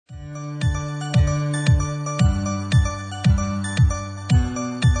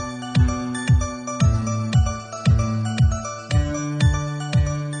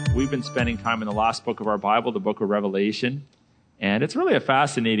We've been spending time in the last book of our Bible, the book of Revelation, and it's really a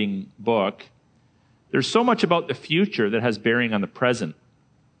fascinating book. There's so much about the future that has bearing on the present.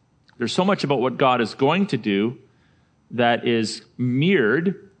 There's so much about what God is going to do that is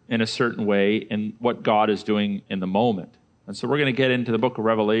mirrored in a certain way in what God is doing in the moment. And so we're going to get into the book of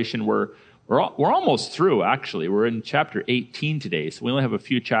Revelation. We're almost through, actually. We're in chapter 18 today, so we only have a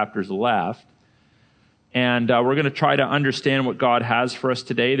few chapters left. And we're going to try to understand what God has for us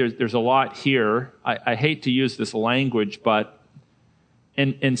today. There's a lot here. I hate to use this language, but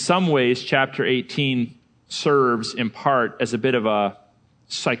in some ways, chapter 18 serves in part as a bit of a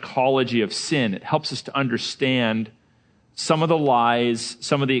psychology of sin. It helps us to understand some of the lies,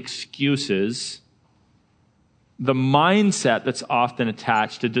 some of the excuses, the mindset that's often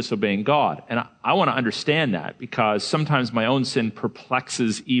attached to disobeying God. And I want to understand that because sometimes my own sin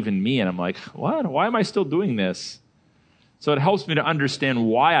perplexes even me. And I'm like, what? Why am I still doing this? So it helps me to understand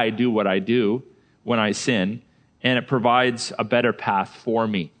why I do what I do when I sin. And it provides a better path for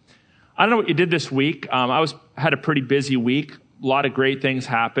me. I don't know what you did this week. I had a pretty busy week. A lot of great things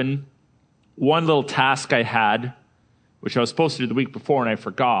happened. One little task I had, which I was supposed to do the week before and I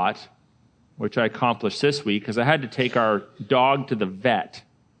forgot, which I accomplished this week, because I had to take our dog to the vet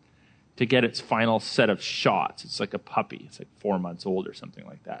to get its final set of shots. It's like a puppy. It's like 4 months old or something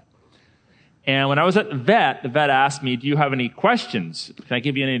like that. And when I was at the vet asked me, do you have any questions? Can I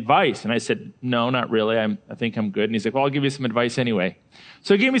give you any advice? And I said, no, not really. I think I'm good. And he's like, well, I'll give you some advice anyway.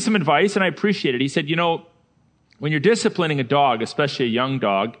 So he gave me some advice, and I appreciate it. He said, when you're disciplining a dog, especially a young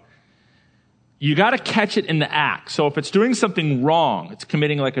dog, you got to catch it in the act. So if it's doing something wrong, it's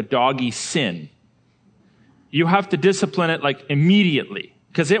committing like a doggy sin, you have to discipline it like immediately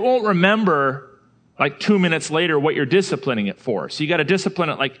because it won't remember like 2 minutes later what you're disciplining it for. So you got to discipline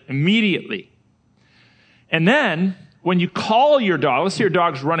it like immediately. And then when you call your dog, let's say your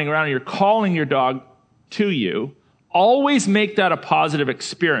dog's running around and you're calling your dog to you, always make that a positive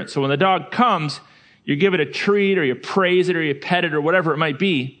experience. So when the dog comes, you give it a treat or you praise it or you pet it or whatever it might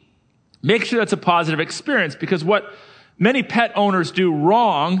be. Make sure that's a positive experience because what many pet owners do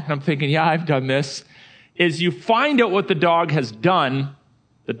wrong, and I'm thinking, yeah, I've done this, is you find out what the dog has done,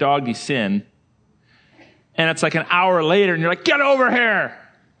 the doggy sin, and it's like an hour later and you're like, get over here!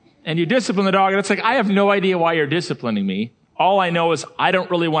 And you discipline the dog and it's like, I have no idea why you're disciplining me. All I know is I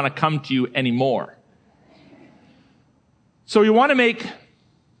don't really want to come to you anymore. So you want to make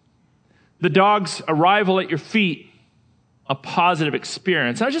the dog's arrival at your feet a positive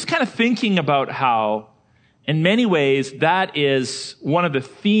experience. I was just kind of thinking about how, in many ways, that is one of the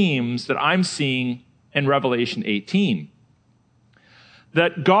themes that I'm seeing in Revelation 18.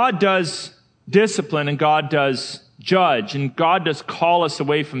 That God does discipline and God does judge and God does call us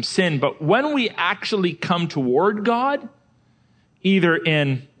away from sin. But when we actually come toward God, either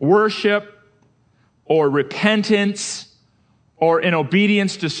in worship or repentance or in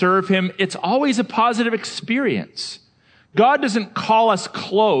obedience to serve Him, it's always a positive experience. God doesn't call us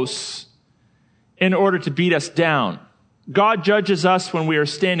close in order to beat us down. God judges us when we are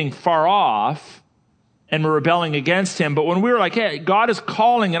standing far off and we're rebelling against Him. But when we're like, hey, God is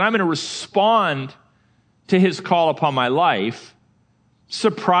calling and I'm going to respond to His call upon my life,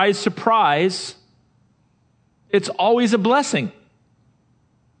 surprise, surprise, it's always a blessing.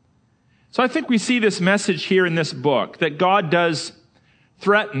 So I think we see this message here in this book, that God does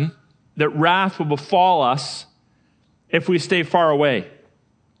threaten that wrath will befall us if we stay far away,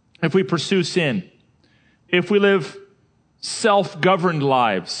 if we pursue sin, if we live self-governed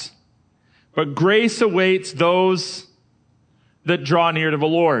lives. But grace awaits those that draw near to the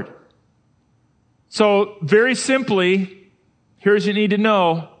Lord. So very simply, here's what you need to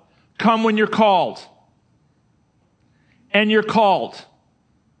know. Come when you're called. And you're called.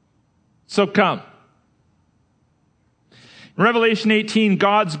 So come. In Revelation 18,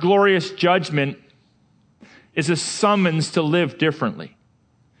 God's glorious judgment is a summons to live differently.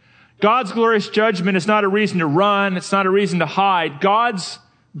 God's glorious judgment is not a reason to run. It's not a reason to hide. God's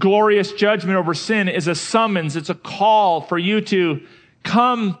glorious judgment over sin is a summons. It's a call for you to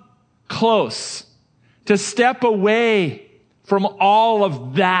come close, to step away from all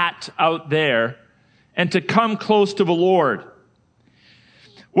of that out there and to come close to the Lord.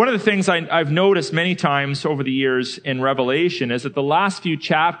 One of the things I've noticed many times over the years in Revelation is that the last few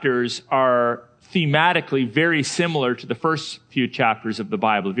chapters are thematically very similar to the first few chapters of the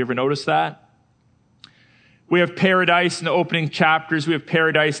Bible. Have you ever noticed that? We have paradise in the opening chapters. We have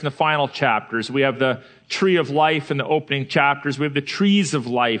paradise in the final chapters. We have the tree of life in the opening chapters. We have the trees of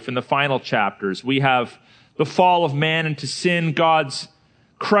life in the final chapters. We have the fall of man into sin, God's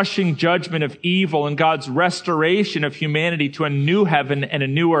crushing judgment of evil and God's restoration of humanity to a new heaven and a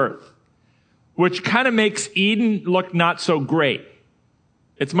new earth, which kind of makes Eden look not so great.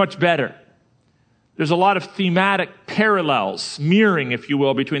 It's much better. There's a lot of thematic parallels, mirroring, if you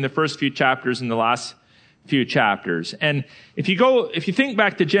will, between the first few chapters and the last few chapters. And if you think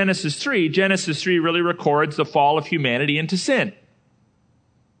back to Genesis 3 really records the fall of humanity into sin.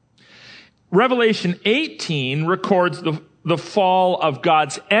 Revelation 18 records the fall of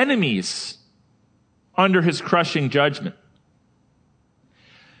God's enemies under his crushing judgment.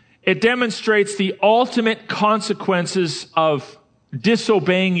 It demonstrates the ultimate consequences of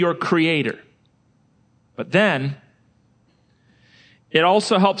disobeying your Creator. But then, it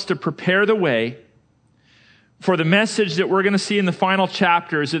also helps to prepare the way for the message that we're going to see in the final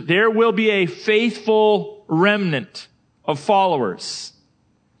chapters, that there will be a faithful remnant of followers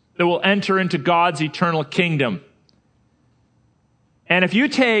that will enter into God's eternal kingdom. And if you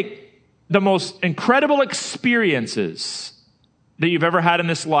take the most incredible experiences that you've ever had in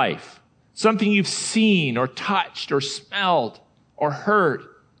this life, something you've seen or touched or smelled or heard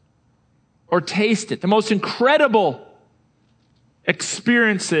or tasted, the most incredible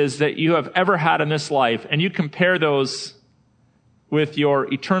experiences that you have ever had in this life, and you compare those with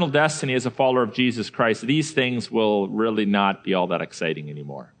your eternal destiny as a follower of Jesus Christ, these things will really not be all that exciting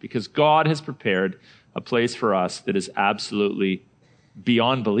anymore, because God has prepared a place for us that is absolutely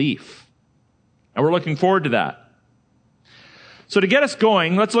beyond belief. And we're looking forward to that. So to get us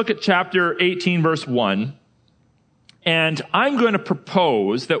going, let's look at chapter 18, verse 1. And I'm going to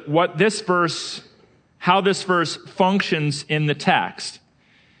propose that how this verse functions in the text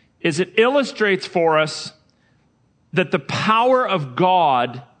is it illustrates for us that the power of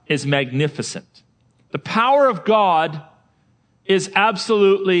God is magnificent. The power of God is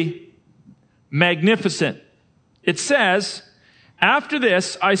absolutely magnificent. It says, "After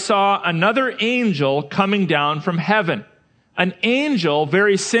this, I saw another angel coming down from heaven." An angel,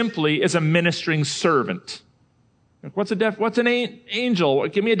 very simply, is a ministering servant. What's an angel?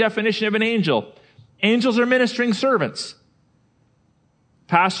 Give me a definition of an angel. Angels are ministering servants.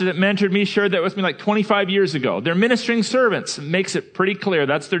 Pastor that mentored me shared that with me like 25 years ago. They're ministering servants. It makes it pretty clear.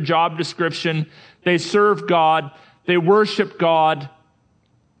 That's their job description. They serve God. They worship God.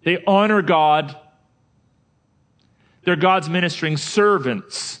 They honor God. They're God's ministering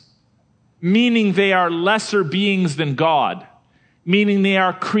servants, meaning they are lesser beings than God, meaning they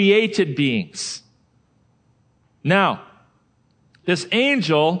are created beings. Now, this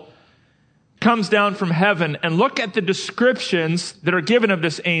angel comes down from heaven, and look at the descriptions that are given of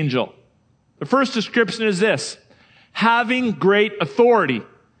this angel. The first description is this: having great authority,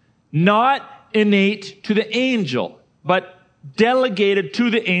 not innate to the angel, but delegated to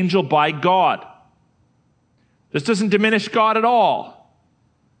the angel by God. This doesn't diminish God at all.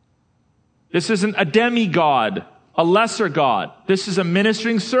 This isn't a demigod, a lesser God. This is a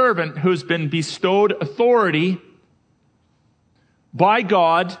ministering servant who's been bestowed authority by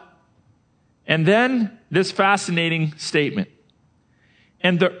God. And then this fascinating statement: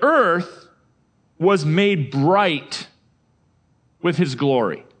 "And the earth was made bright with his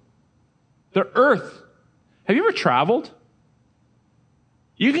glory." The earth. Have you ever traveled?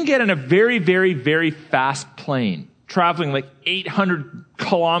 You can get in a very, very, very fast plane, traveling like 800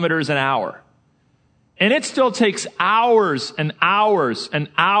 kilometers an hour. And it still takes hours and hours and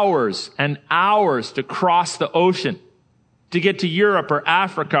hours and hours to cross the ocean to get to Europe or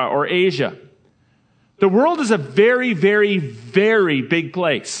Africa or Asia. The world is a very, very, very big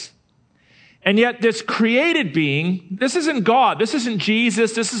place. And yet this created being, this isn't God, this isn't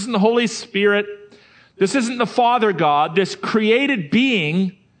Jesus, this isn't the Holy Spirit, this isn't the Father God. This created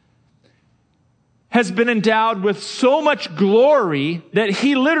being has been endowed with so much glory that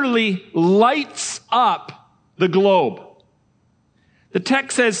he literally lights up the globe. The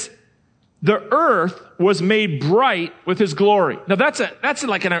text says, "The earth was made bright with his glory." Now that's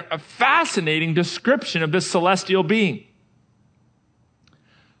like a fascinating description of this celestial being.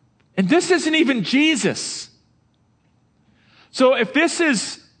 And this isn't even Jesus. So if this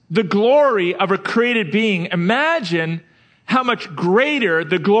is the glory of a created being, imagine how much greater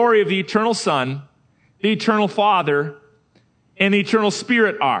the glory of the eternal Son, the eternal Father, and the eternal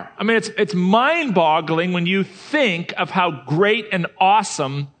Spirit are. I mean, it's mind-boggling when you think of how great and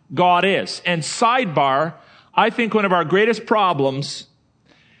awesome God is. And sidebar, I think one of our greatest problems,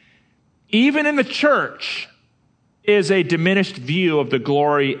 even in the church, is a diminished view of the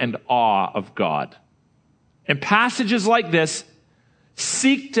glory and awe of God. And passages like this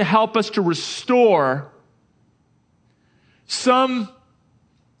seek to help us to restore some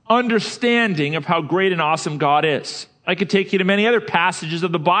understanding of how great and awesome God is. I could take you to many other passages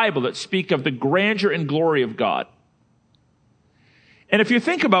of the Bible that speak of the grandeur and glory of God. And if you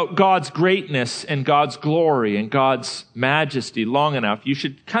think about God's greatness and God's glory and God's majesty long enough, you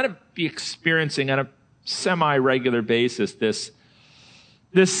should kind of be experiencing on a semi-regular basis this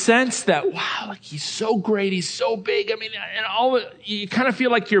sense that, wow, like he's so great, he's so big. I mean, and you kind of feel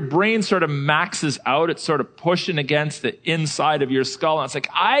like your brain sort of maxes out. It's sort of pushing against the inside of your skull. And it's like,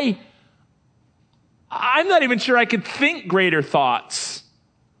 I'm not even sure I could think greater thoughts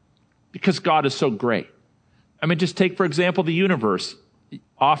because God is so great. I mean, just take, for example, the universe,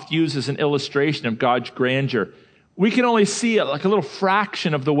 oft used as an illustration of God's grandeur. We can only see it like a little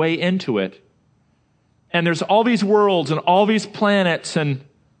fraction of the way into it. And there's all these worlds and all these planets and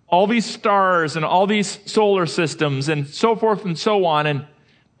all these stars and all these solar systems and so forth and so on. And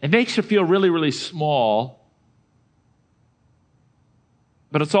it makes you feel really, really small.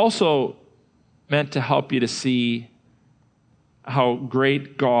 But it's also meant to help you to see how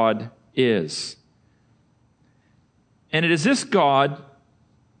great God is. And it is this God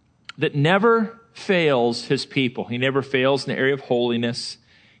that never fails his people. He never fails in the area of holiness.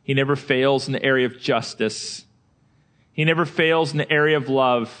 He never fails in the area of justice. He never fails in the area of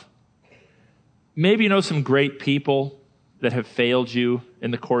love. Maybe you know some great people that have failed you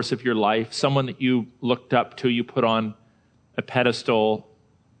in the course of your life. Someone that you looked up to, you put on a pedestal.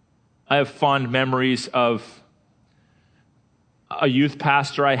 I have fond memories of a youth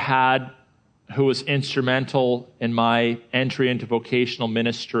pastor I had who was instrumental in my entry into vocational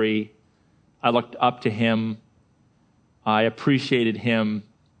ministry. I looked up to him. I appreciated him.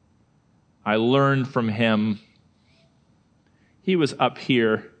 I learned from him. He was up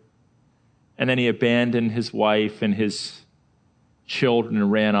here, and then he abandoned his wife and his children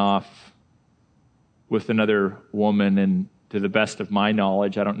and ran off with another woman. And to the best of my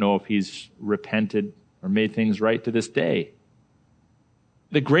knowledge, I don't know if he's repented or made things right to this day.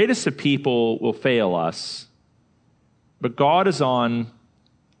 The greatest of people will fail us, but God is on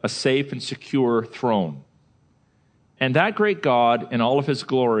a safe and secure throne. And that great God in all of his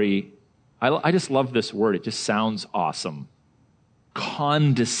glory, I just love this word. It just sounds awesome.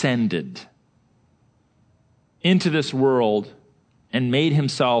 Condescended into this world and made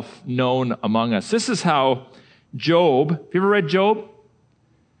himself known among us. This is how Job, have you ever read Job?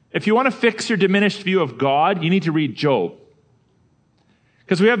 If you want to fix your diminished view of God, you need to read Job.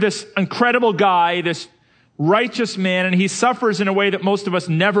 Because we have this incredible guy, this righteous man, and he suffers in a way that most of us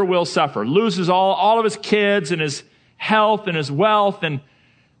never will suffer. Loses all of his kids and his health and his wealth, and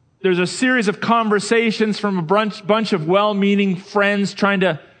there's a series of conversations from a bunch of well-meaning friends trying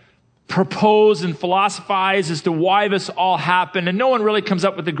to propose and philosophize as to why this all happened. And no one really comes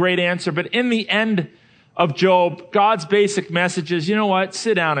up with a great answer. But in the end of Job, God's basic message is, you know what?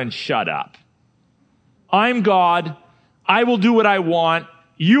 Sit down and shut up. I'm God. I will do what I want.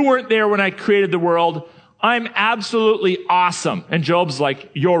 You weren't there when I created the world. I'm absolutely awesome. And Job's like,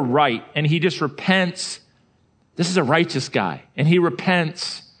 you're right. And he just repents. This is a righteous guy. And he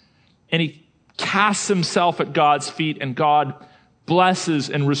repents. And he casts himself at God's feet, and God blesses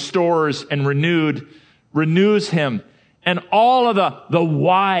and restores and renews him. And all of the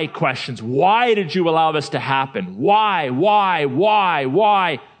why questions. Why did you allow this to happen? Why?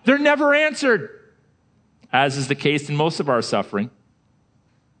 They're never answered, as is the case in most of our suffering.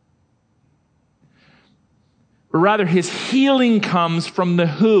 But rather, his healing comes from the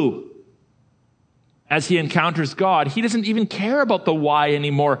who. As he encounters God, he doesn't even care about the why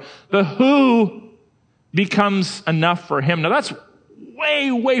anymore. The who becomes enough for him. Now that's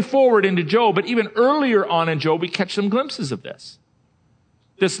way, way forward into Job, but even earlier on in Job, we catch some glimpses of this.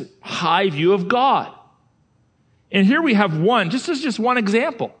 This high view of God. And here we have one, just one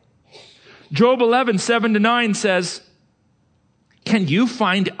example. Job 11, 7-9 says, can you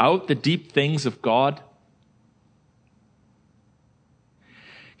find out the deep things of God?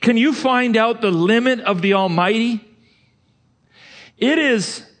 Can you find out the limit of the Almighty? It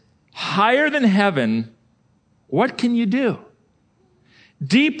is higher than heaven. What can you do?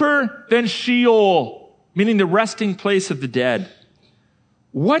 Deeper than Sheol, meaning the resting place of the dead.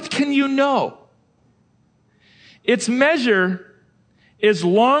 What can you know? Its measure is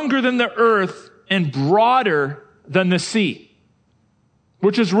longer than the earth and broader than the sea,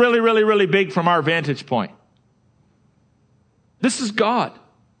 which is really, really, really big from our vantage point. This is God.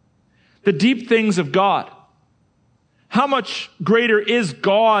 The deep things of God. How much greater is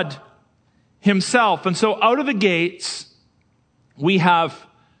God himself? And so out of the gates, we have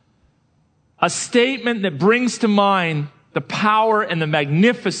a statement that brings to mind the power and the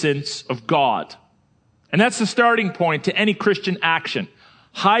magnificence of God. And that's the starting point to any Christian action.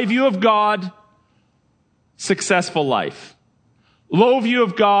 High view of God, successful life. Low view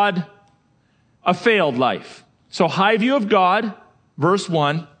of God, a failed life. So high view of God, verse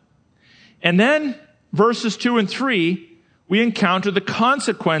 1. And then verses 2 and 3, we encounter the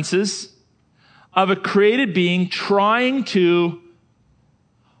consequences of a created being trying to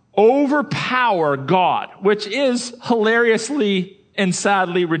overpower God, which is hilariously and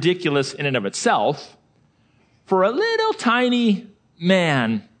sadly ridiculous in and of itself for a little tiny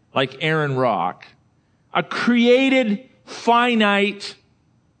man like Aaron Rock, a created, finite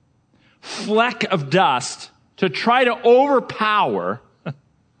fleck of dust, to try to overpower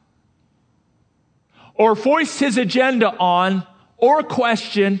or foist his agenda on or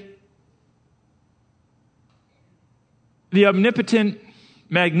question the omnipotent,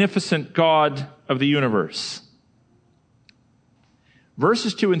 magnificent God of the universe.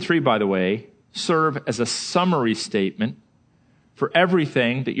 Verses 2 and 3, by the way, serve as a summary statement for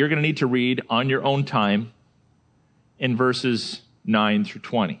everything that you're going to need to read on your own time in verses 9 through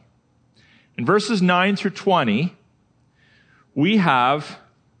 20. In verses 9 through 20, we have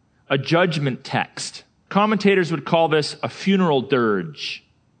a judgment text. Commentators would call this a funeral dirge.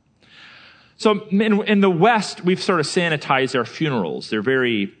 So in the West, we've sort of sanitized our funerals. We're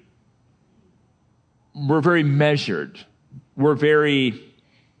very measured. We're very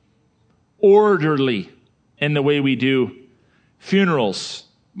orderly in the way we do funerals.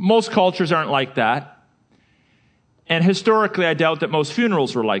 Most cultures aren't like that. And historically, I doubt that most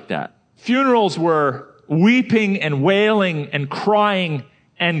funerals were like that. Funerals were weeping and wailing and crying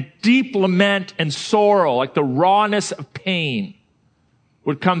and deep lament and sorrow, like the rawness of pain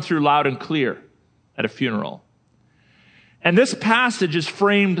would come through loud and clear at a funeral. And this passage is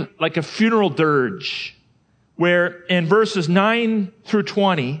framed like a funeral dirge, where in verses 9 through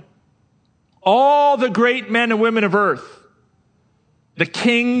 20, all the great men and women of earth, the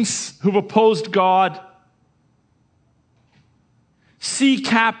kings who've opposed God, sea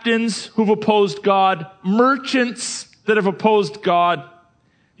captains who've opposed God, merchants that have opposed God,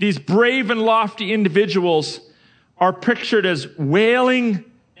 these brave and lofty individuals are pictured as wailing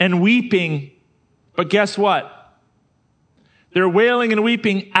and weeping. But guess what? They're wailing and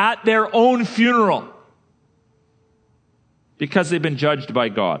weeping at their own funeral because they've been judged by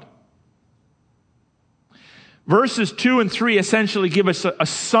God. Verses 2 and 3 essentially give us a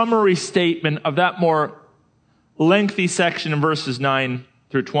summary statement of that more lengthy section in verses 9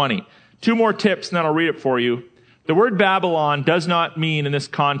 through 20. Two more tips, and then I'll read it for you. The word Babylon does not mean in this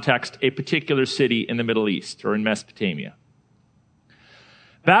context a particular city in the Middle East or in Mesopotamia.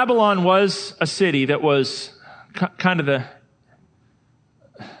 Babylon was a city that was kind of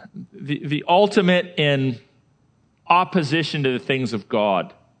the ultimate in opposition to the things of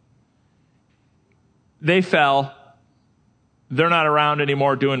God. They fell. They're not around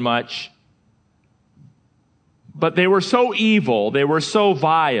anymore doing much. But they were so evil, they were so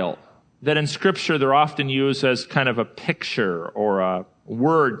vile, that in Scripture they're often used as kind of a picture or a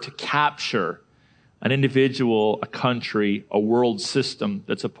word to capture an individual, a country, a world system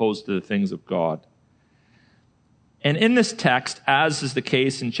that's opposed to the things of God. And in this text, as is the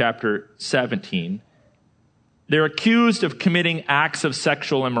case in chapter 17, they're accused of committing acts of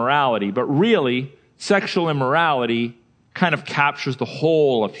sexual immorality, but really, sexual immorality kind of captures the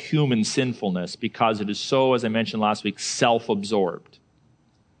whole of human sinfulness because it is so, as I mentioned last week, self-absorbed.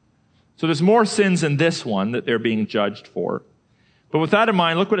 So there's more sins in this one that they're being judged for. But with that in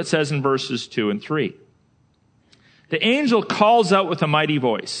mind, look what it says in verses 2 and 3. The angel calls out with a mighty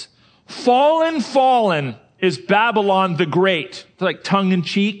voice, "Fallen, fallen is Babylon the Great." It's like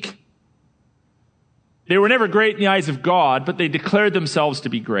tongue-in-cheek. They were never great in the eyes of God, but they declared themselves to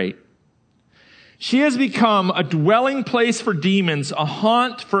be great. She has become a dwelling place for demons, a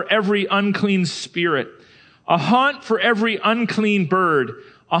haunt for every unclean spirit, a haunt for every unclean bird,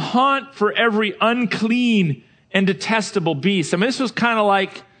 a haunt for every unclean and detestable beast. I mean, this was kind of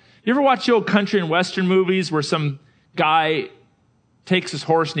like, you ever watch the old country and western movies where some guy takes his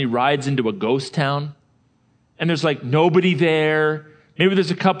horse and he rides into a ghost town? And there's like nobody there. Maybe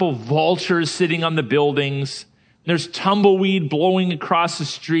there's a couple vultures sitting on the buildings. There's tumbleweed blowing across the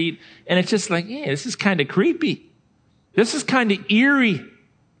street. And it's just like, yeah, this is kind of creepy. This is kind of eerie.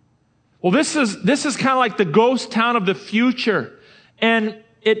 Well, this is kind of like the ghost town of the future. And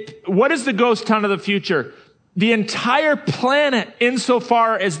what is the ghost town of the future? The entire planet,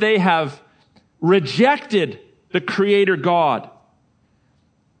 insofar as they have rejected the Creator God.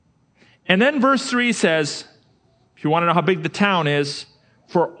 And then verse 3 says, if you want to know how big the town is,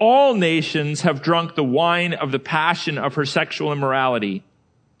 for all nations have drunk the wine of the passion of her sexual immorality.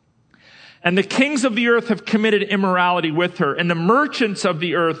 And the kings of the earth have committed immorality with her, and the merchants of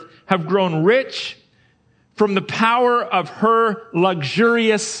the earth have grown rich from the power of her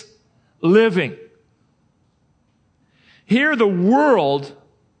luxurious living. Here, the world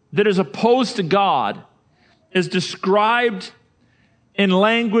that is opposed to God is described in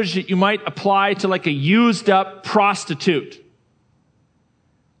language that you might apply to like a used-up prostitute.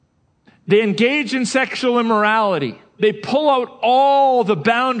 They engage in sexual immorality. They pull out all the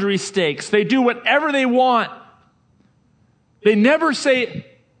boundary stakes. They do whatever they want. They never say,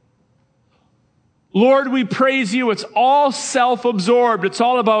 Lord, we praise you. It's all self-absorbed. It's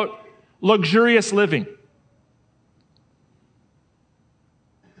all about luxurious living.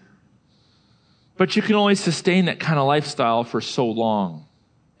 But you can only sustain that kind of lifestyle for so long.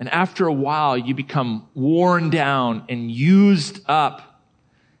 And after a while, you become worn down and used up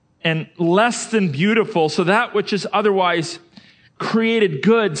and less than beautiful. So that which is otherwise created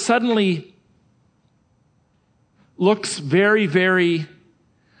good suddenly looks very, very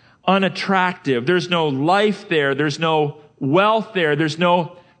unattractive. There's no life there. There's no wealth there. There's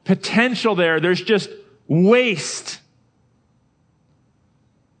no potential there. There's just waste.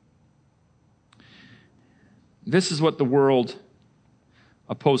 This is what the world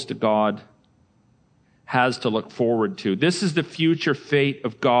opposed to God has to look forward to. This is the future fate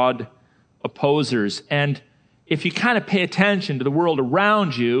of God opposers. And if you kind of pay attention to the world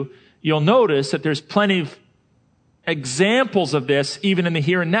around you, you'll notice that there's plenty of examples of this even in the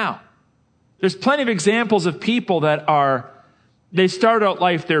here and now. There's plenty of examples of people that they start out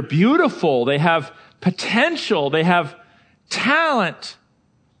life, they're beautiful, they have potential, they have talent,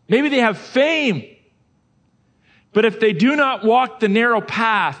 maybe they have fame. But if they do not walk the narrow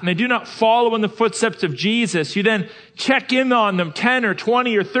path and they do not follow in the footsteps of Jesus, you then check in on them 10 or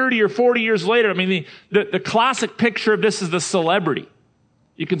 20 or 30 or 40 years later. I mean, the classic picture of this is the celebrity.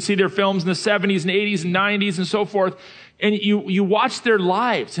 You can see their films in the 70s and 80s and 90s and so forth. And you watch their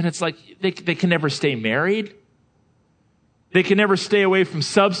lives and it's like they can never stay married. They can never stay away from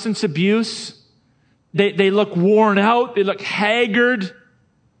substance abuse. They look worn out. They look haggard.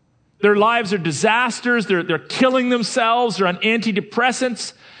 Their lives are disasters. They're killing themselves. They're on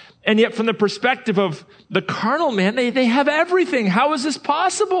antidepressants. And yet from the perspective of the carnal man, they have everything. How is this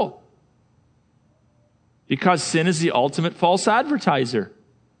possible? Because sin is the ultimate false advertiser.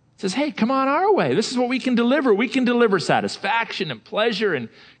 It says, hey, come on our way. This is what we can deliver. We can deliver satisfaction and pleasure and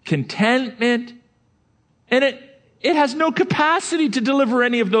contentment. And it has no capacity to deliver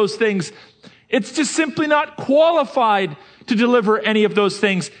any of those things. It's just simply not qualified to deliver any of those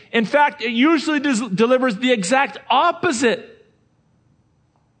things. In fact, it usually delivers the exact opposite.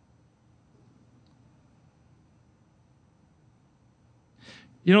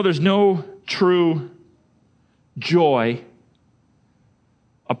 You know, there's no true joy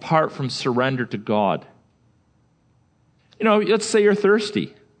apart from surrender to God. You know, let's say you're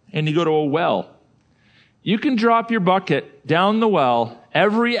thirsty and you go to a well. You can drop your bucket down the well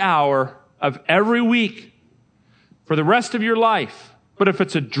every hour of every week for the rest of your life. But if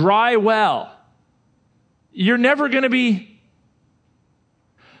it's a dry well, you're never going to be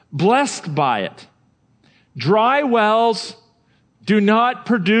blessed by it. Dry wells do not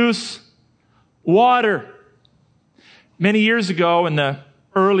produce water. Many years ago, in the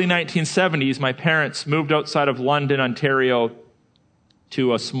early 1970s, my parents moved outside of London, Ontario,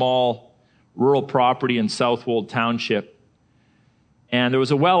 to a small rural property in Southwold Township. And there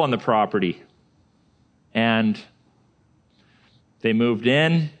was a well on the property. And they moved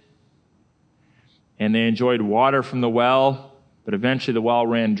in, and they enjoyed water from the well, but eventually the well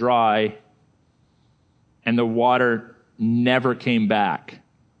ran dry, and the water never came back.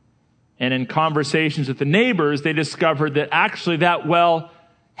 And in conversations with the neighbors, they discovered that actually that well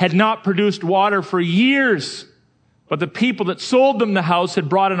had not produced water for years, but the people that sold them the house had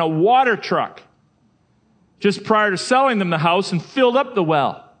brought in a water truck just prior to selling them the house and filled up the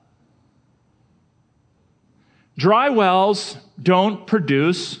well. Dry wells don't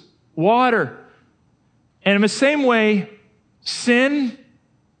produce water. And in the same way, sin,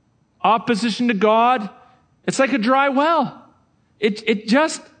 opposition to God, it's like a dry well. It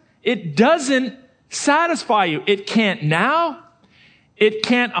doesn't satisfy you. It can't now. It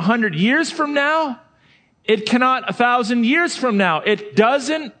can't 100 years from now. It cannot 1,000 years from now. It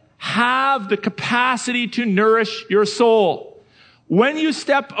doesn't have the capacity to nourish your soul. When you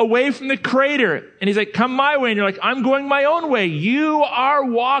step away from the Creator, and He's like, come my way, and you're like, I'm going my own way, you are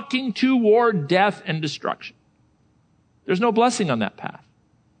walking toward death and destruction. There's no blessing on that path.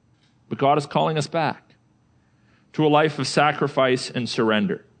 But God is calling us back to a life of sacrifice and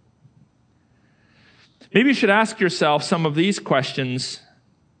surrender. Maybe you should ask yourself some of these questions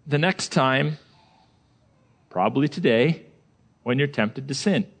the next time, probably today, when you're tempted to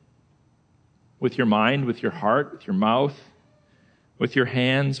sin. with your mind, with your heart, with your mouth, with your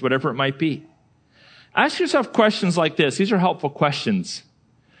hands, whatever it might be. Ask yourself questions like this. These are helpful questions.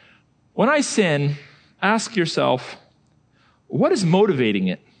 When I sin, ask yourself, what is motivating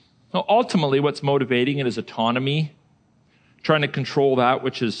it? Well, ultimately, what's motivating it is autonomy, trying to control that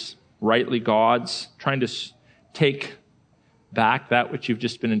which is rightly God's, trying to take back that which you've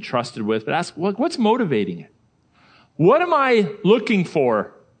just been entrusted with. But ask, what's motivating it? What am I looking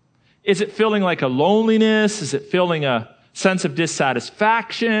for? Is it feeling like a loneliness? Is it feeling a sense of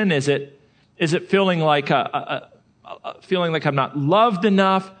dissatisfaction? Is it feeling like feeling like I'm not loved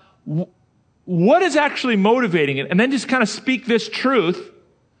enough? What is actually motivating it? And then just kind of speak this truth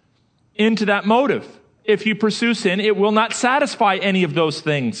into that motive. If you pursue sin, it will not satisfy any of those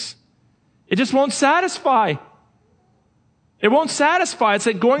things. It just won't satisfy. It won't satisfy. It's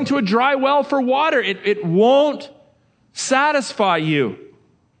like going to a dry well for water. It won't satisfy you.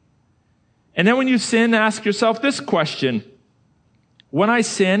 And then when you sin, ask yourself this question. When I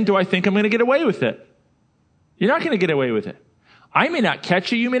sin, do I think I'm going to get away with it? You're not going to get away with it. I may not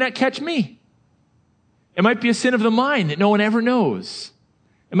catch you. You may not catch me. It might be a sin of the mind that no one ever knows.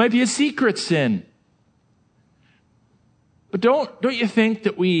 It might be a secret sin. But don't you think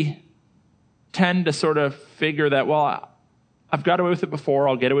that we tend to sort of figure that, well, I've got away with it before,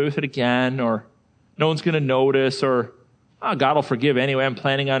 I'll get away with it again, or no one's going to notice, or God will forgive anyway, I'm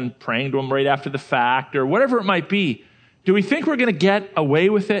planning on praying to him right after the fact, or whatever it might be. Do we think we're going to get away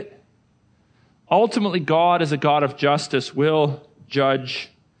with it? Ultimately, God, as a God of justice, will judge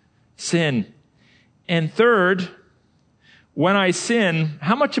sin. And third, when I sin,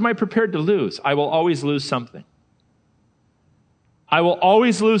 how much am I prepared to lose? I will always lose something. I will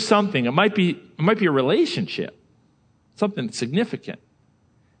always lose something. It might be a relationship, something significant.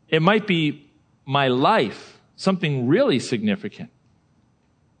 It might be my life, something really significant.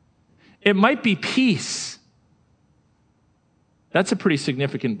 It might be peace. That's a pretty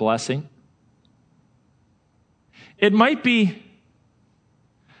significant blessing. It might be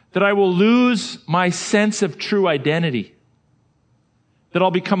that I will lose my sense of true identity, that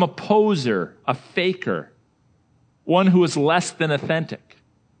I'll become a poser, a faker, one who is less than authentic.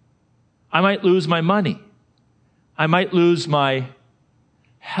 I might lose my money. I might lose my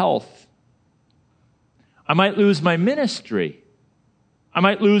health. I might lose my ministry. I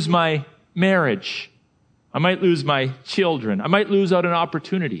might lose my marriage. I might lose my children. I might lose out on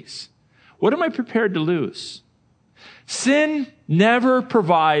opportunities. What am I prepared to lose? Sin never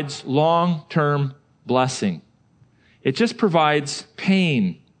provides long-term blessing. It just provides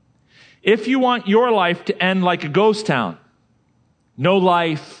pain. If you want your life to end like a ghost town, no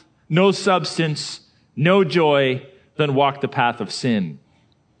life, no substance, no joy, then walk the path of sin.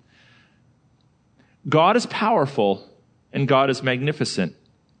 God is powerful and God is magnificent.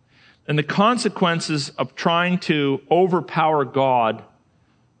 And the consequences of trying to overpower God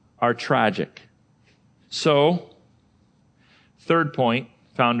are tragic. So, third point,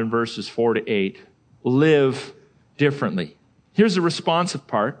 found in verses 4-8, live differently. Here's the responsive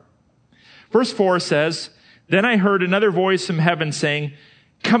part. Verse 4 says, "Then I heard another voice from heaven saying,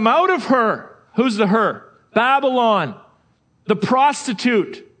 'Come out of her.'" Who's the her? Babylon, the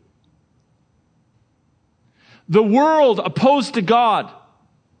prostitute, the world opposed to God.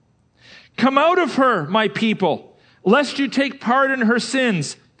 "Come out of her, my people, lest you take part in her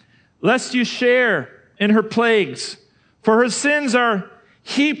sins, lest you share in her plagues. For her sins are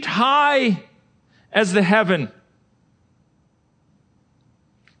heaped high as the heaven.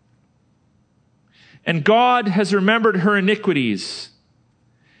 And God has remembered her iniquities.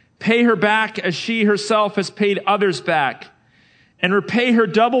 Pay her back as she herself has paid others back, and repay her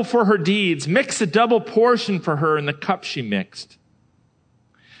double for her deeds. Mix a double portion for her in the cup she mixed."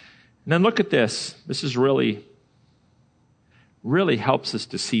 And then look at this. This is really helps us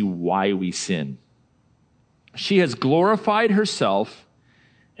to see why we sin. "She has glorified herself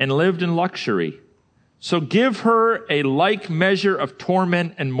and lived in luxury. So give her a like measure of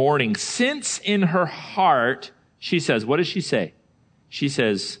torment and mourning, since in her heart," she says, what does she say? She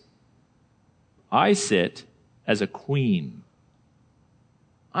says, "I sit as a queen.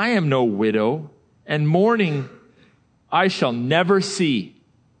 I am no widow, and mourning I shall never see.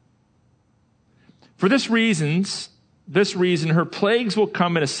 For this reason, her plagues will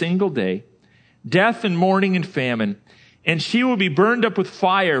come in a single day, death and mourning and famine, and she will be burned up with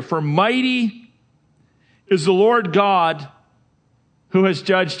fire, for mighty is the Lord God who has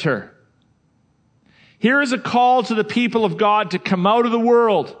judged her." Here is a call to the people of God to come out of the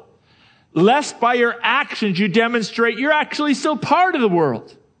world, lest by your actions you demonstrate you're actually still part of the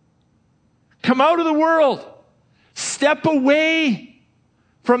world. Come out of the world. Step away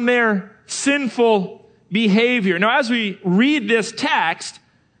from their sinful behavior. Now, as we read this text,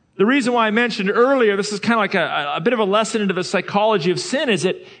 the reason why I mentioned earlier, this is kind of like a bit of a lesson into the psychology of sin, is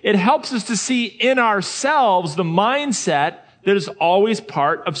it helps us to see in ourselves the mindset that is always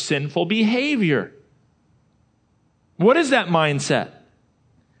part of sinful behavior. What is that mindset?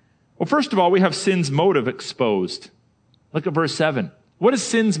 Well, first of all, we have sin's motive exposed. Look at verse 7. What is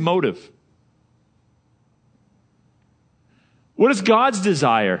sin's motive? What is God's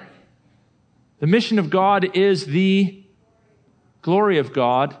desire? The mission of God is the glory of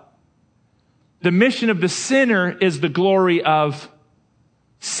God. The mission of the sinner is the glory of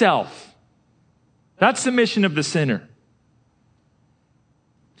self. That's the mission of the sinner.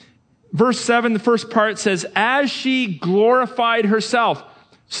 Verse 7, the first part says, as she glorified herself,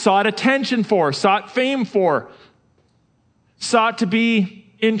 sought attention for, sought fame for, sought to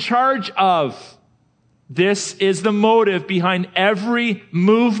be in charge of. This is the motive behind every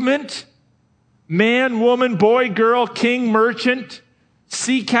movement. Man, woman, boy, girl, king, merchant,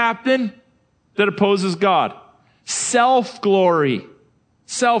 sea captain that opposes God. Self-glory.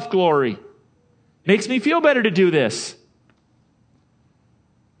 Self-glory. Makes me feel better to do this.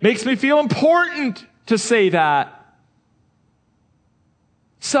 Makes me feel important to say that.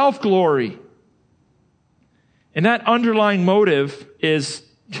 Self-glory. And that underlying motive is,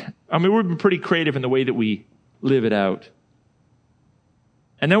 we've been pretty creative in the way that we live it out.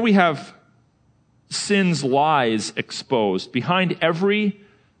 And then we have sin's lies exposed. Behind every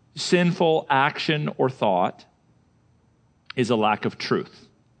sinful action or thought is a lack of truth.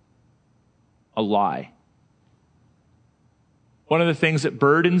 A lie. One of the things that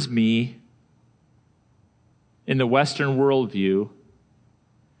burdens me in the Western worldview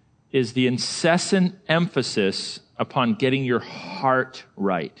is the incessant emphasis upon getting your heart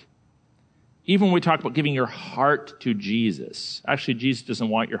right. Even when we talk about giving your heart to Jesus, actually Jesus doesn't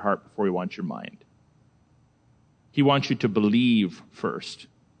want your heart before he wants your mind. He wants you to believe first.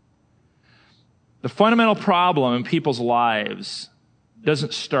 The fundamental problem in people's lives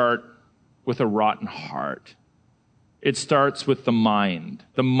doesn't start with a rotten heart. It starts with the mind.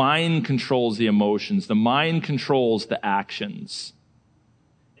 The mind controls the emotions. The mind controls the actions.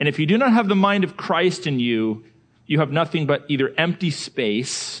 And if you do not have the mind of Christ in you, you have nothing but either empty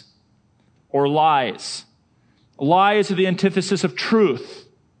space or lies. Lies are the antithesis of truth.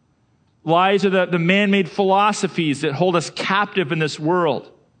 Lies are the man-made philosophies that hold us captive in this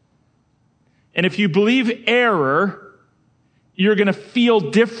world. And if you believe error, you're going to feel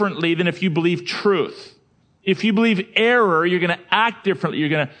differently than if you believe truth. If you believe error, you're going to act differently. You're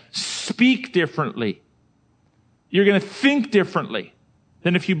going to speak differently. You're going to think differently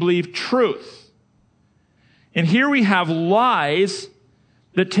than if you believe truth. And here we have lies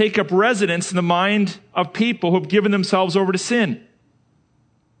that take up residence in the mind of people who have given themselves over to sin.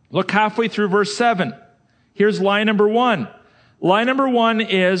 Look halfway through verse 7. Here's lie number 1. Lie number 1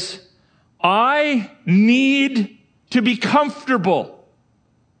 is, I need to be comfortable.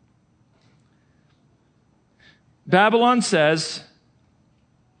 Babylon says,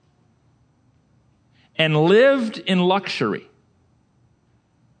 and lived in luxury.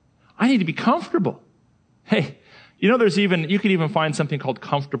 I need to be comfortable. Hey, you could even find something called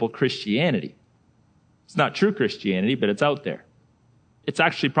comfortable Christianity. It's not true Christianity, but it's out there. It's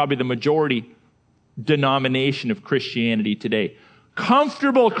actually probably the majority denomination of Christianity today.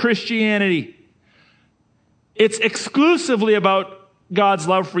 Comfortable Christianity. It's exclusively about God's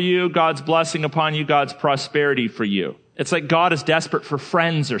love for you, God's blessing upon you, God's prosperity for you. It's like God is desperate for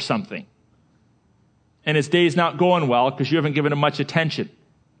friends or something. And his day's not going well because you haven't given him much attention.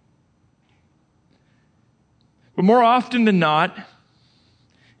 But more often than not,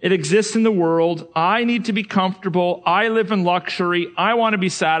 it exists in the world. I need to be comfortable. I live in luxury. I want to be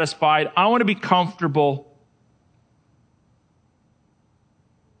satisfied. I want to be comfortable.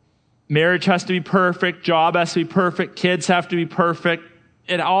 Marriage has to be perfect. Job has to be perfect. Kids have to be perfect.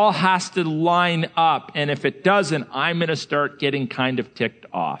 It all has to line up. And if it doesn't, I'm going to start getting kind of ticked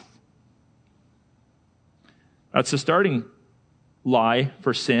off. That's the starting lie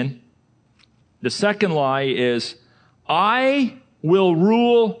for sin. The second lie is, I will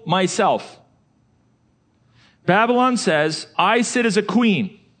rule myself. Babylon says, I sit as a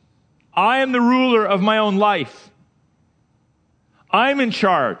queen. I am the ruler of my own life. I'm in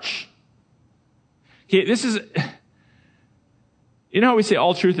charge. Okay, you know how we say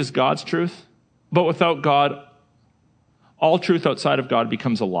all truth is God's truth? But without God, all truth outside of God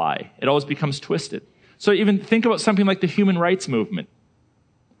becomes a lie. It always becomes twisted. So even think about something like the human rights movement.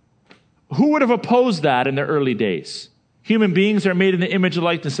 Who would have opposed that in the early days? Human beings are made in the image and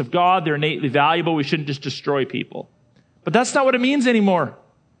likeness of God. They're innately valuable. We shouldn't just destroy people. But that's not what it means anymore.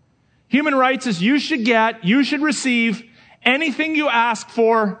 Human rights is you should receive anything you ask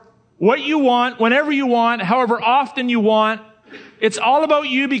for, what you want, whenever you want, however often you want. It's all about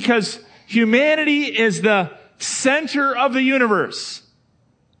you because humanity is the center of the universe.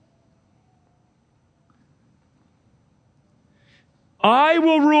 I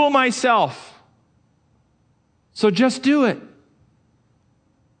will rule myself. So just do it.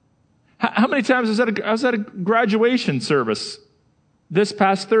 How many times I was at a graduation service this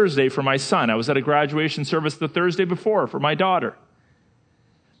past Thursday for my son. I was at a graduation service the Thursday before for my daughter.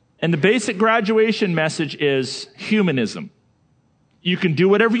 And the basic graduation message is humanism. You can do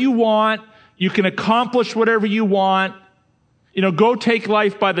whatever you want. You can accomplish whatever you want. Go take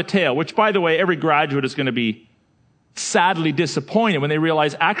life by the tail, which, by the way, every graduate is going to be sadly disappointed when they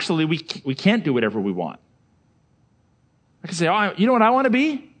realize, actually, we can't do whatever we want. I can say, you know what I want to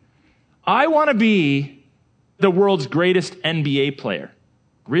be? I want to be the world's greatest NBA player.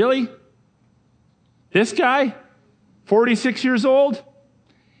 Really? This guy, 46 years old?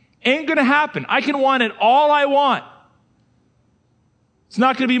 Ain't going to happen. I can want it all I want. It's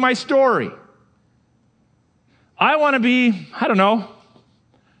not going to be my story. I want to be,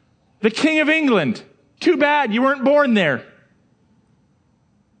 the King of England. Too bad you weren't born there.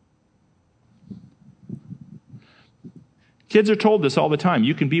 Kids are told this all the time.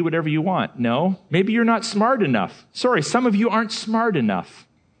 You can be whatever you want. No, maybe you're not smart enough. Sorry, some of you aren't smart enough.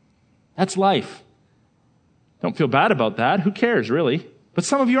 That's life. Don't feel bad about that. Who cares, really? But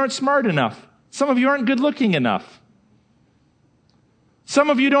some of you aren't smart enough. Some of you aren't good looking enough. Some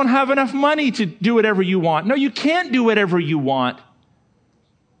of you don't have enough money to do whatever you want. No, you can't do whatever you want.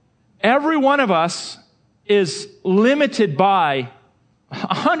 Every one of us is limited by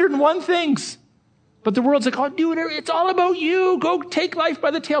 101 things. But the world's like, oh, do whatever. It's all about you. Go take life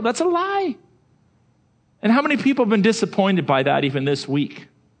by the tail. That's a lie. And how many people have been disappointed by that even this week?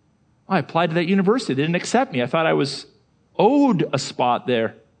 I applied to that university. They didn't accept me. I thought I was owed a spot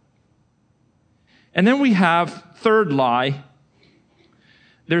there. And then we have third lie.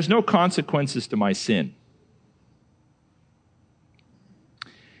 There's no consequences to my sin.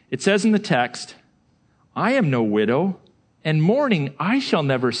 It says in the text, I am no widow, and mourning I shall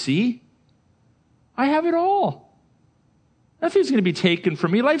never see. I have it all. Nothing's going to be taken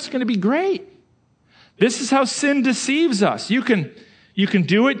from me. Life's going to be great. This is how sin deceives us. You can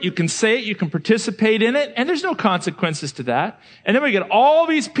do it, you can say it, you can participate in it, and there's no consequences to that. And then we get all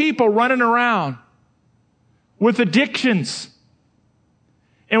these people running around with addictions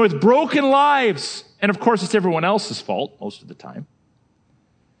and with broken lives. And of course, it's everyone else's fault most of the time.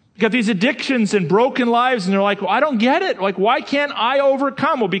 You got these addictions and broken lives, and they're like, well, I don't get it. Like, why can't I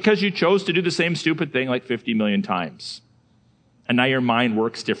overcome? Well, because you chose to do the same stupid thing like 50 million times. And now your mind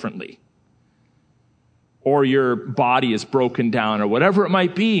works differently. Or your body is broken down, or whatever it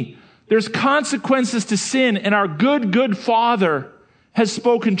might be. There's consequences to sin, and our good Father has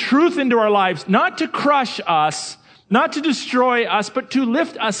spoken truth into our lives, not to crush us, not to destroy us, but to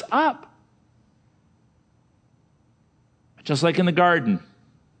lift us up. Just like in the garden.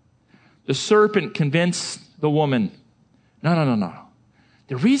 The serpent convinced the woman, no.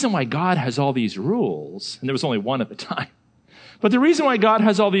 The reason why God has all these rules, and there was only one at the time, but the reason why God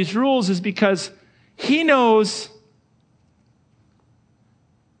has all these rules is because he knows,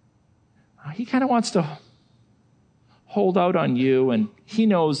 he kind of wants to hold out on you, and he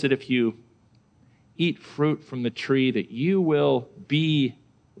knows that if you eat fruit from the tree, that you will be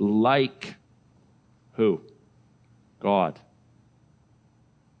like who? God.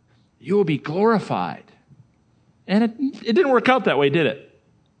 You will be glorified. And it didn't work out that way, did it?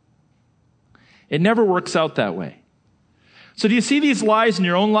 It never works out that way. So do you see these lies in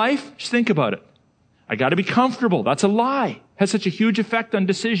your own life? Just think about it. I got to be comfortable. That's a lie. It has such a huge effect on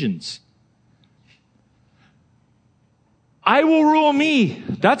decisions. I will rule me.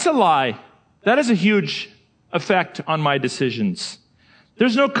 That's a lie. That has a huge effect on my decisions.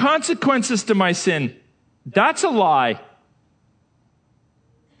 There's no consequences to my sin. That's a lie.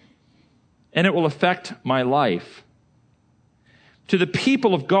 And it will affect my life. To the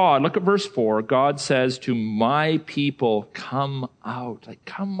people of God, look at verse 4. God says to my people, come out. Like,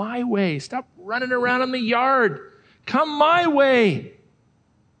 come my way. Stop running around in the yard. Come my way.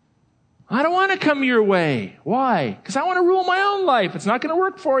 I don't want to come your way. Why? Because I want to rule my own life. It's not going to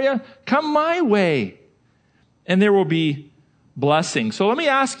work for you. Come my way. And there will be blessing. So let me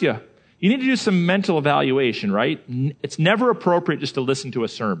ask you, you need to do some mental evaluation, right? It's never appropriate just to listen to a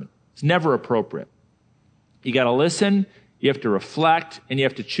sermon. It's never appropriate. You got to listen, you have to reflect, and you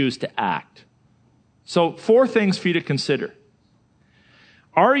have to choose to act. So 4 things for you to consider.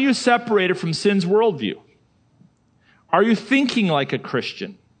 Are you separated from sin's worldview? Are you thinking like a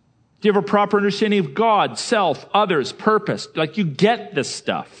Christian? Do you have a proper understanding of God, self, others, purpose? Like, you get this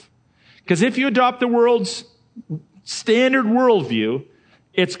stuff. Because if you adopt the world's standard worldview,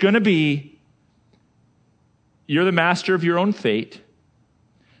 it's going to be, you're the master of your own fate.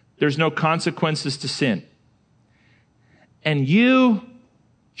 There's no consequences to sin. And you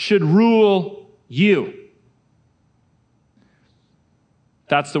should rule you.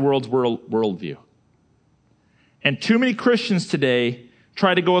 That's the world's worldview. And too many Christians today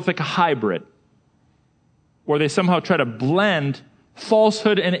try to go with like a hybrid, where they somehow try to blend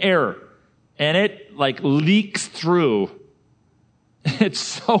falsehood and error. And it like leaks through. It's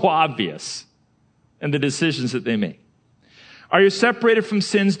so obvious in the decisions that they make. Are you separated from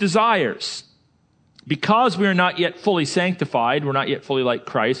sin's desires? Because we are not yet fully sanctified, we're not yet fully like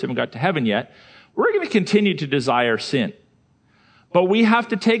Christ, haven't got to heaven yet, we're going to continue to desire sin. But we have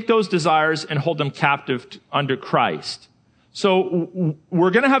to take those desires and hold them captive under Christ. So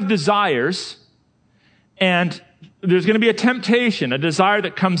we're going to have desires, and there's going to be a temptation, a desire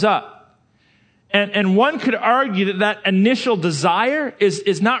that comes up. And one could argue that that initial desire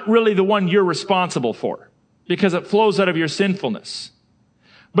is not really the one you're responsible for, because it flows out of your sinfulness.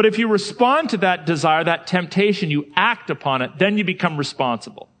 But if you respond to that desire, that temptation, you act upon it, then you become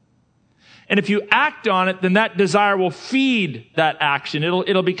responsible. And if you act on it, then that desire will feed that action.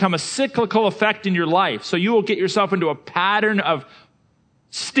 It'll become a cyclical effect in your life. So you will get yourself into a pattern of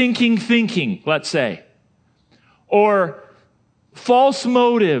stinking thinking, let's say, or false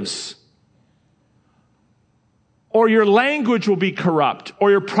motives, or your language will be corrupt,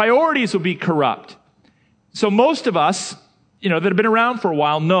 or your priorities will be corrupt. So most of us, that have been around for a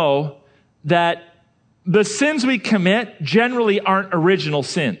while know that the sins we commit generally aren't original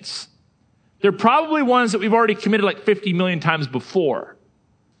sins. They're probably ones that we've already committed like 50 million times before.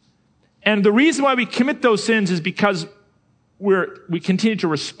 And the reason why we commit those sins is because we continue to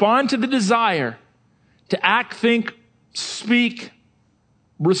respond to the desire to act, think, speak,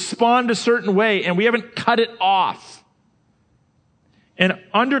 respond a certain way, and we haven't cut it off. And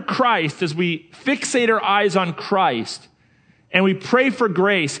under Christ, as we fixate our eyes on Christ, and we pray for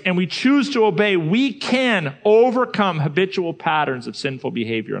grace, and we choose to obey, we can overcome habitual patterns of sinful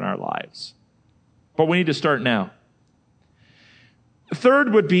behavior in our lives. But we need to start now.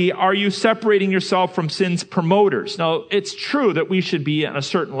 Third would be, are you separating yourself from sin's promoters? Now, it's true that we should be at a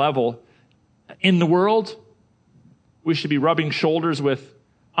certain level in the world. We should be rubbing shoulders with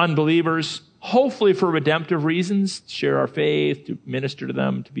unbelievers, hopefully for redemptive reasons, to share our faith, to minister to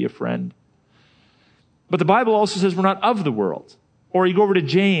them, to be a friend. But the Bible also says we're not of the world. Or you go over to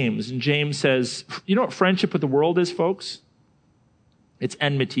James, and James says, you know what friendship with the world is, folks? It's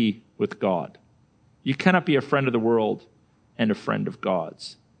enmity with God. You cannot be a friend of the world and a friend of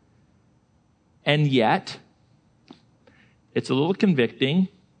God's. And yet, it's a little convicting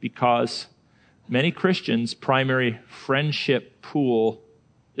because many Christians' primary friendship pool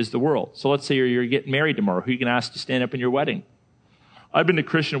is the world. So let's say you're getting married tomorrow. Who are you going to ask to stand up in your wedding? I've been to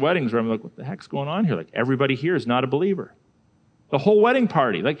Christian weddings where I'm like, what the heck's going on here? Like, everybody here is not a believer. The whole wedding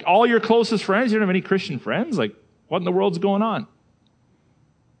party, like all your closest friends, you don't have any Christian friends? Like, what in the world's going on?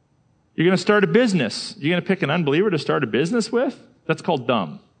 You're going to start a business. You're going to pick an unbeliever to start a business with? That's called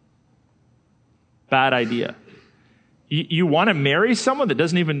dumb. Bad idea. You want to marry someone that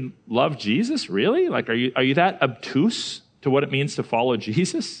doesn't even love Jesus? Really? Like, are you that obtuse to what it means to follow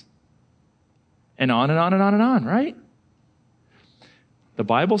Jesus? And on and on and on and on, right? The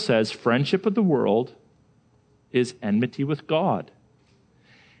Bible says friendship with the world is enmity with God.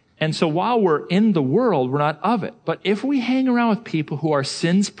 And so while we're in the world, we're not of it. But if we hang around with people who are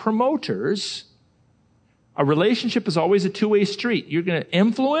sin's promoters, a relationship is always a two-way street. You're going to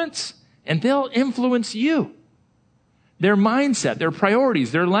influence, and they'll influence you. Their mindset, their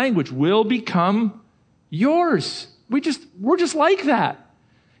priorities, their language will become yours. We're just like that.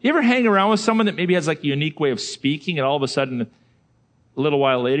 You ever hang around with someone that maybe has like a unique way of speaking, and all of a sudden, a little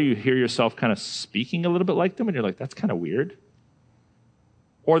while later, you hear yourself kind of speaking a little bit like them, and you're like, that's kind of weird.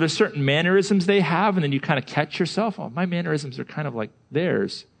 Or there's certain mannerisms they have, and then you kind of catch yourself, oh, my mannerisms are kind of like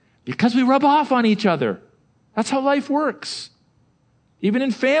theirs. Because we rub off on each other. That's how life works. Even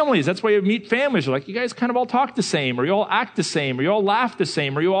in families, that's why you meet families. You're like, you guys kind of all talk the same, or you all act the same, or you all laugh the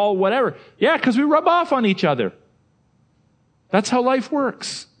same, or you all whatever. Yeah, because we rub off on each other. That's how life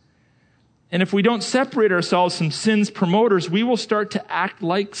works. And if we don't separate ourselves from sin's promoters, we will start to act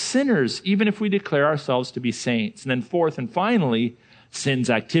like sinners, even if we declare ourselves to be saints. And then fourth and finally, sin's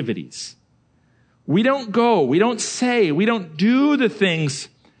activities. We don't go, we don't say, we don't do the things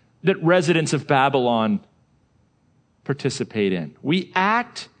that residents of Babylon participate in. We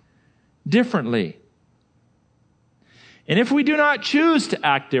act differently. And if we do not choose to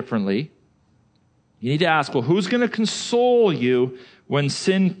act differently, you need to ask, well, who's going to console you when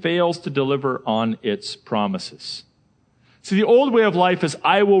sin fails to deliver on its promises? See, the old way of life is,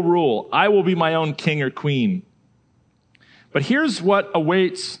 I will rule. I will be my own king or queen. But here's what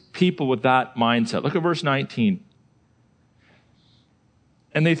awaits people with that mindset. Look at verse 19.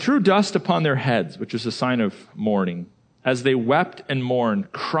 And they threw dust upon their heads, which is a sign of mourning, as they wept and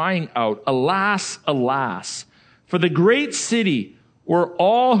mourned, crying out, Alas, alas, for the great city where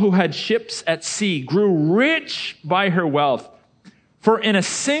all who had ships at sea grew rich by her wealth. For in a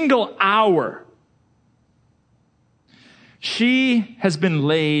single hour, she has been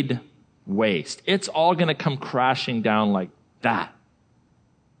laid waste. It's all going to come crashing down like that.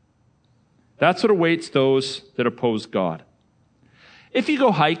 That's what awaits those that oppose God. If you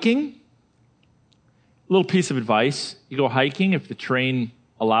go hiking, a little piece of advice, you go hiking if the terrain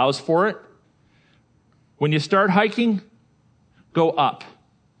allows for it. When you start hiking, go up.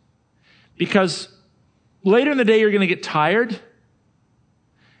 Because later in the day, you're going to get tired,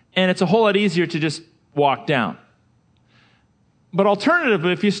 and it's a whole lot easier to just walk down. But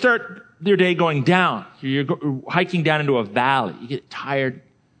alternatively, if you start your day going down, you're hiking down into a valley, you get tired,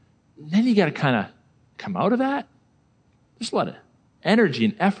 then you got to kind of come out of that. There's a lot of energy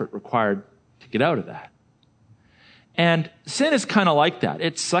and effort required to get out of that. And sin is kind of like that.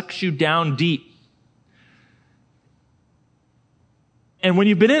 It sucks you down deep. And when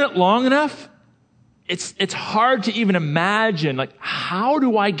you've been in it long enough, it's hard to even imagine, like, how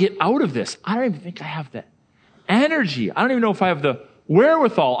do I get out of this? I don't even think I have the energy. I don't even know if I have the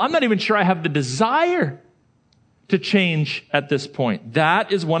wherewithal. I'm not even sure I have the desire to change at this point.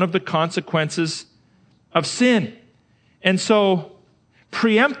 That is one of the consequences of sin. And so,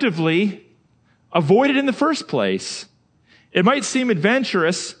 preemptively, avoid it in the first place. It might seem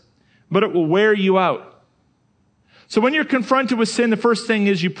adventurous, but it will wear you out. So when you're confronted with sin, the first thing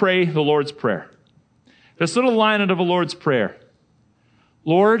is you pray the Lord's Prayer. This little line out of a Lord's Prayer.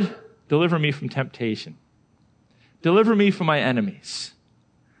 Lord, deliver me from temptation. Deliver me from my enemies.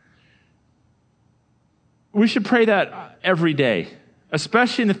 We should pray that every day,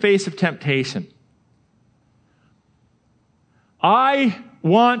 especially in the face of temptation. I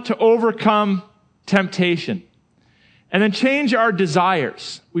want to overcome temptation. And then change our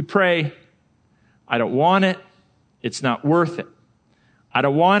desires. We pray, I don't want it. It's not worth it. I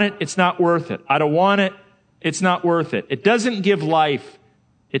don't want it. It's not worth it. I don't want it. It's not worth it. It doesn't give life.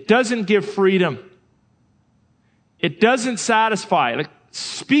 It doesn't give freedom. It doesn't satisfy. Like,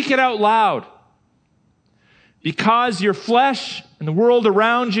 speak it out loud. Because your flesh and the world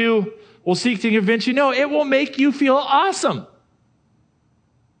around you will seek to convince you, no, it will make you feel awesome.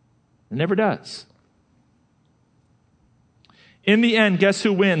 It never does. In the end, guess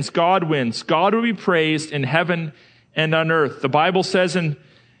who wins? God wins. God will be praised in heaven and on earth. The Bible says in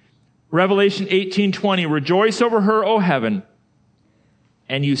Revelation 18:20, rejoice over her, O heaven,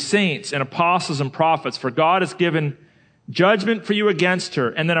 and you saints and apostles and prophets, for God has given judgment for you against her.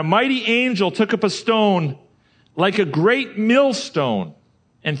 And then a mighty angel took up a stone like a great millstone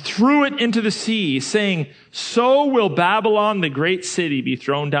and threw it into the sea, saying, so will Babylon, the great city, be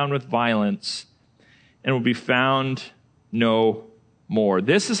thrown down with violence and will be found no more.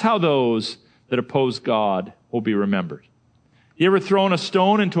 This is how those that oppose God will be remembered. You ever thrown a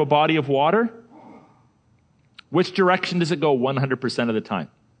stone into a body of water? Which direction does it go 100% of the time?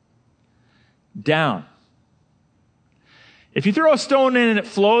 Down. If you throw a stone in and it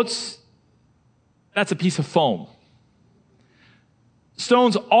floats, that's a piece of foam.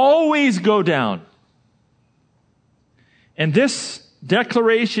 Stones always go down. And this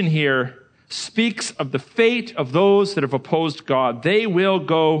declaration here speaks of the fate of those that have opposed God. They will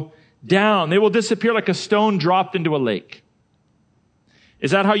go down. They will disappear like a stone dropped into a lake.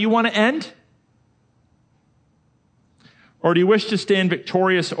 Is that how you want to end? Or do you wish to stand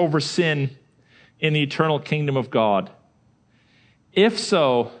victorious over sin in the eternal kingdom of God? If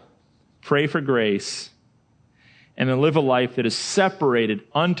so, pray for grace and then live a life that is separated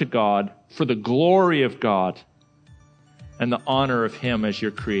unto God for the glory of God and the honor of Him as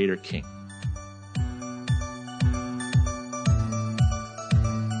your Creator King.